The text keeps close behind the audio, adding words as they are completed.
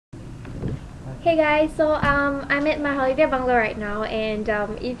Hey guys, so I'm at my holiday bungalow right now, and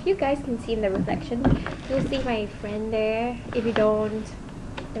if you guys can see in the reflection, you'll see my friend there. If you don't,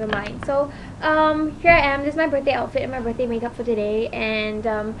 never mind. So here I am. This is my birthday outfit and my birthday makeup for today,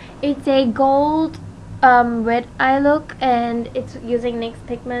 and it's a gold red eye look, and it's using NYX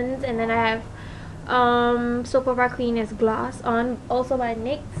pigments, and then I have Soap Opera Queen as gloss on, also by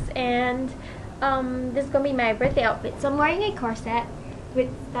NYX, and this is gonna be my birthday outfit. So I'm wearing a corset with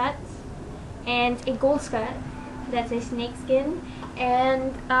studs and a gold skirt that's a snake skin,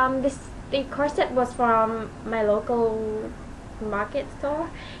 and the corset was from my local market store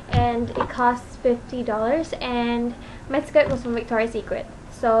and it cost $50, and my skirt was from Victoria's Secret.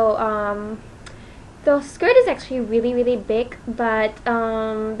 So the skirt is actually really big, but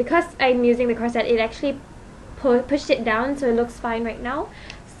because I'm using the corset, it actually pushed it down, so it looks fine right now.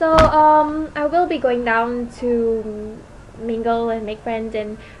 So I will be going down to mingle and make friends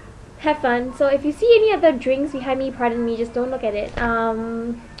and have fun. So if you see any other drinks behind me, pardon me, just don't look at it.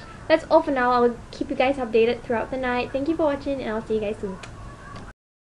 That's all for now. I will keep you guys updated throughout the night. Thank you for watching, and I'll see you guys soon.